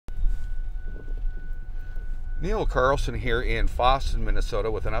Neil Carlson here in Fosston,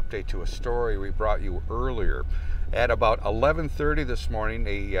 Minnesota with an update to a story we brought you earlier. At about 11:30 this morning,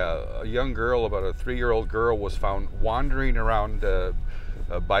 a young girl, about a 3-year-old girl, was found wandering around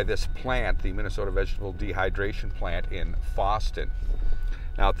by this plant, the Minnesota Vegetable Dehydration Plant in Fosston.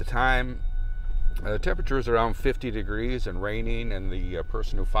 Now at the time, the temperature is around 50 degrees and raining, and the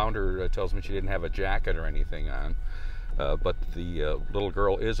person who found her tells me she didn't have a jacket or anything on. But the little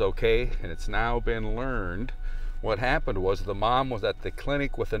girl is okay, and it's now been learned what happened was the mom was at the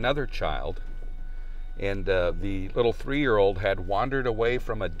clinic with another child, and the little 3-year-old had wandered away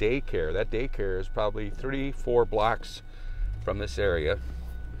from a daycare. That daycare is probably 3-4 blocks from this area,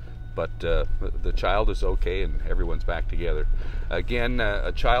 but the child is okay and everyone's back together. Again,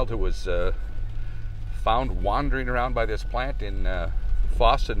 a child who was found wandering around by this plant in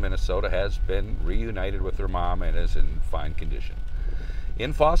Fosston, Minnesota, has been reunited with her mom and is in fine condition.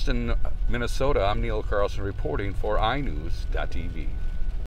 In Fosston, Minnesota, I'm Neil Carlson reporting for iNews.tv.